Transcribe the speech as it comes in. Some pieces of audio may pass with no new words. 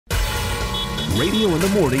Radio in the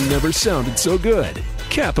morning never sounded so good.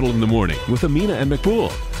 Capital in the Morning with Amina and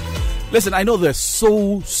Maqbul. Listen, I know there's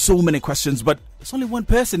so many questions, but there's only one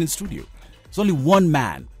person in studio. There's only one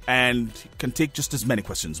man, and can take just as many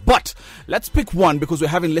questions. But let's pick one, because we're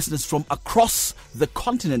having listeners from across the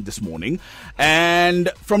continent this morning, and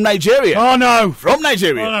from Nigeria. Oh no! From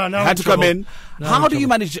Nigeria. Oh, no, had to come in. How do you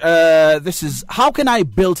manage? How can I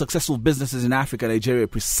build successful businesses in Africa, Nigeria,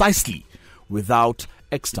 precisely without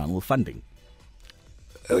external funding?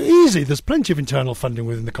 Easy. There's plenty of internal funding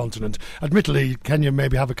within the continent. Admittedly, Kenya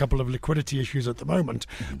maybe have a couple of liquidity issues at the moment,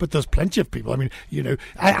 but there's plenty of people. I mean,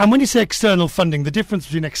 and when you say external funding, the difference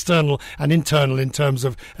between external and internal in terms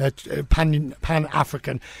of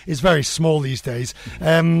pan-African is very small these days.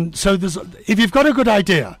 So if you've got a good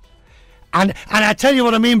idea, and I tell you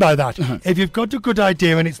what I mean by that. If you've got a good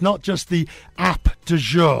idea and it's not just the app de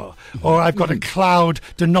jour or I've got a cloud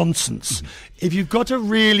de nonsense, if you've got a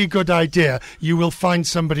really good idea, you will find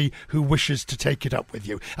somebody who wishes to take it up with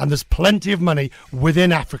you. And there's plenty of money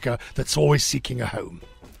within Africa that's always seeking a home.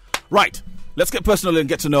 Right. Let's get personal and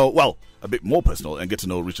get to know, a bit more personal and get to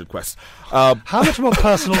know Richard Quest. How much more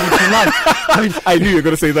personal would you like? I knew you were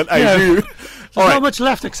going to say that. I knew. There's not much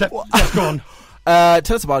left except... Yes, go on.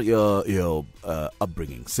 Tell us about your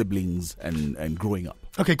upbringing, siblings, and growing up.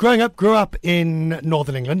 Okay, grew up in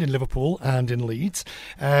Northern England, in Liverpool and in Leeds.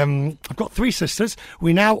 I've got 3 sisters.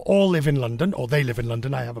 We now all live in London, or they live in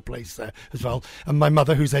London. I have a place there as well. And my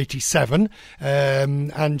mother, who's 87,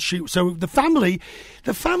 and so the family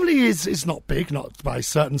is not big, not by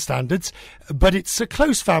certain standards, but it's a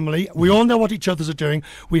close family. We all know what each other's are doing.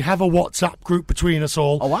 We have a WhatsApp group between us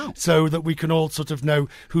all. Oh, wow. So that we can all sort of know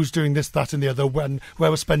who's doing this, that and the other, where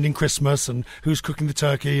we're spending Christmas and who's cooking the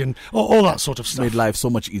turkey and all that sort of stuff. Made life so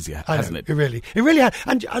much easier, hasn't it? It really has.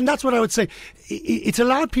 And that's what I would say. It's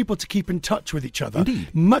allowed people to keep in touch with each other.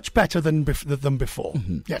 Indeed. Much better than before.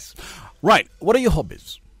 Mm-hmm. Yes. Right. What are your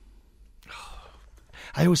hobbies?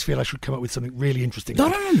 I always feel I should come up with something really interesting. No.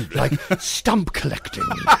 Like stamp collecting.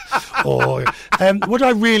 Or what I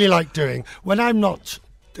really like doing when I'm not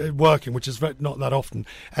working, which is not that often,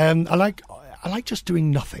 I like just doing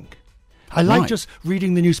nothing. I like just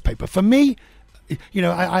reading the newspaper. For me,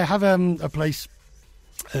 I have a place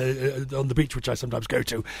on the beach which I sometimes go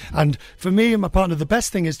to, and for me and my partner, the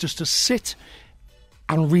best thing is just to sit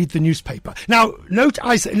and read the newspaper. Now, note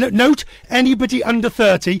anybody under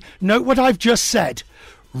 30, note what I've just said.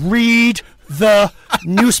 Read the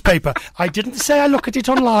newspaper. I didn't say I look at it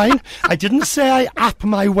online. I didn't say I app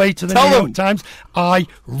my way to the New York Times. I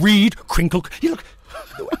read crinkle. Look,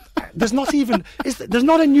 there's not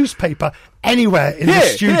a newspaper anywhere in the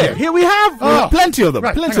studio. Here we have plenty of them.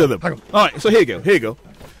 Right, plenty of them. Hang on. All right, so here you go.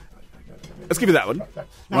 Let's give you that one.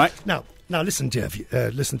 Now, listen, dear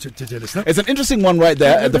listener. It's an interesting one right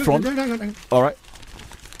there at the front. No. All right.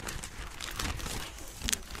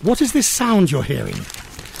 What is this sound you're hearing?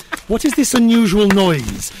 What is this unusual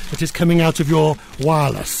noise that is coming out of your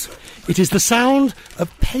wireless? It is the sound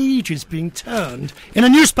of pages being turned in a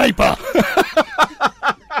newspaper.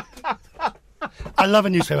 I love a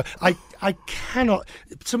newspaper. I cannot...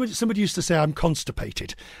 Somebody used to say I'm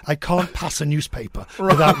constipated. I can't pass a newspaper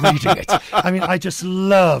without reading it. I mean, I just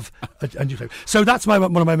love a newspaper. So that's one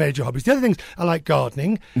of my major hobbies. The other things, I like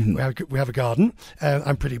gardening. Mm-hmm. We have a garden.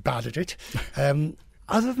 I'm pretty bad at it.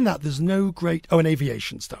 Other than that, there's no great... and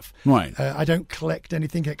aviation stuff. Right. I don't collect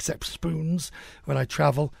anything except spoons when I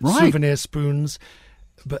travel. Right. Souvenir spoons.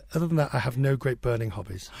 But other than that, I have no great burning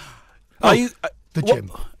hobbies. The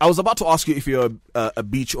gym. I was about to ask you if you're a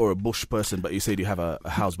beach or a bush person, but you said you have a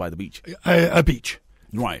house by the beach. A beach.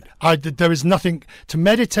 Right. There is nothing to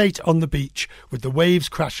meditate on the beach with the waves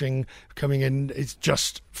crashing, coming in. It's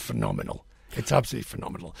just phenomenal. It's absolutely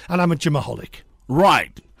phenomenal. And I'm a gymaholic.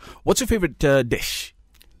 Right. What's your favourite dish?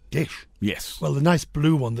 Dish? Yes. Well, the nice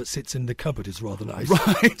blue one that sits in the cupboard is rather nice.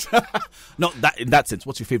 Right. Not that in that sense.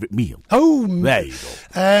 What's your favourite meal? Oh, there you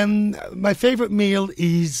go. My favourite meal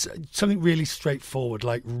is something really straightforward,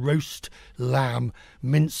 like roast lamb,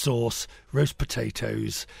 mint sauce, roast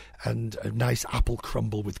potatoes, and a nice apple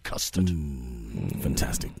crumble with custard.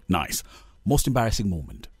 Fantastic. Nice. Most embarrassing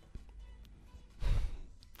moment?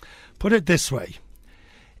 Put it this way.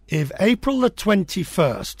 If April the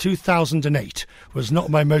 21st, 2008 was not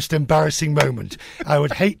my most embarrassing moment, I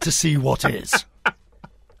would hate to see what is.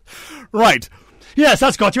 Right. Yes,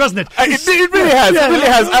 that's got you, hasn't it? It really has. Yeah. It really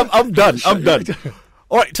has. I'm done.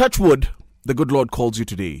 All right, touch wood. The good Lord calls you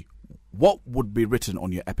today. What would be written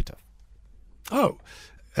on your epitaph? I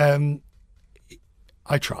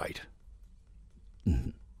tried. Mm-hmm.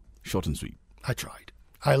 Short and sweet. I tried.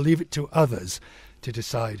 I'll leave it to others to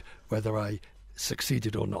decide whether I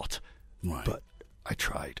succeeded or not. Right. but I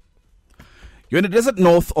tried. You're in the desert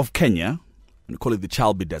north of Kenya. We call it the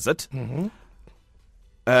Chalbi Desert. Mm-hmm.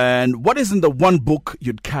 And what isn't the one book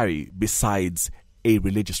you'd carry besides a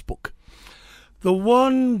religious book? The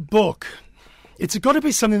one book, it's got to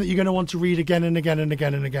be something that you're going to want to read again and again and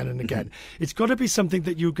again and again and again. It's got to be something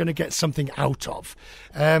that you're going to get something out of.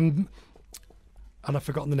 And I've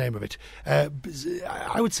forgotten the name of it.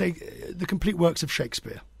 I would say the complete works of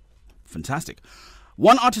Shakespeare. Fantastic.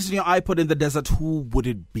 One artist in your iPod in the desert, who would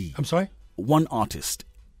it be? I'm sorry? One artist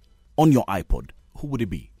on your iPod, who would it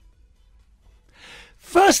be?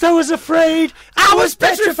 First I was afraid, I was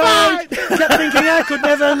petrified. Kept thinking I could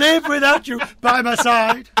never live without you by my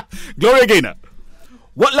side. Gloria Gaynor.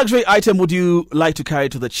 What luxury item would you like to carry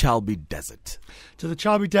to the Chalbi Desert? To the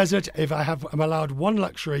Chalbi Desert, if I'm allowed one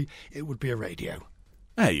luxury, it would be a radio.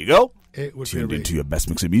 There you go. It would Tuned be a into radio. your best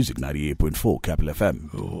mix of music, 98.4 Capital FM.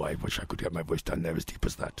 Oh, I wish I could get my voice down there as deep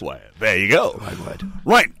as that. Well, there you go. I would.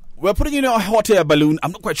 Right. We're putting in a hot air balloon.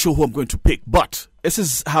 I'm not quite sure who I'm going to pick, but this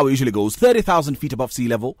is how it usually goes. 30,000 feet above sea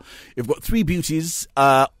level. You've got three beauties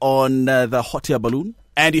on the hot air balloon,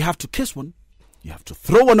 and you have to kiss one, you have to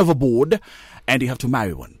throw one overboard, and you have to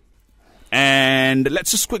marry one. And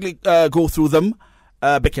let's just quickly go through them.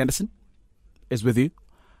 Becky Anderson is with you.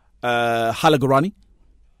 Hala Gurani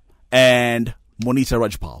and Monita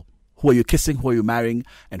Rajpal. Who are you kissing, who are you marrying,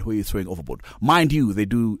 and who are you throwing overboard? Mind you, they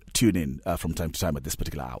do tune in from time to time at this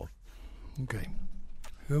particular hour. Okay.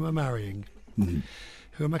 Who am I marrying? Mm-hmm.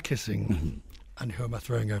 Who am I kissing? Mm-hmm. And who am I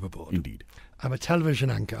throwing overboard? Indeed. I'm a television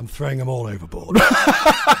anchor. I'm throwing them all overboard.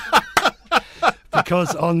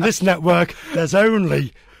 Because on this network, there's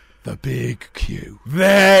only the big Q.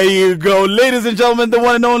 There you go. Ladies and gentlemen, the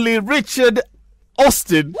one and only Richard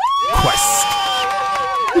Austin Quest.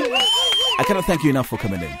 I cannot thank you enough for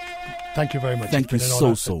coming in. Thank you very much. Thank you It's been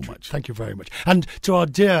an so honour. much. Thank you very much. And to our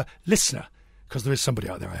dear listener, because there is somebody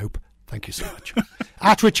out there, I hope, thank you so much.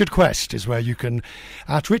 At Richard Quest is where you can...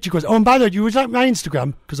 At Richard Quest. Oh, and by the way, you would like my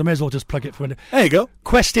Instagram? Because I may as well just plug it for... There you go.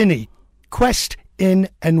 Questini. Quest in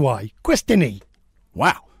NY. Questini.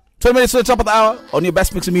 Wow. 20 minutes to the top of the hour on your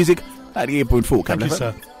best mix of music, 98.4. Thank you,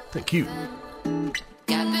 sir. Thank you.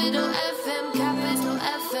 Capital FM.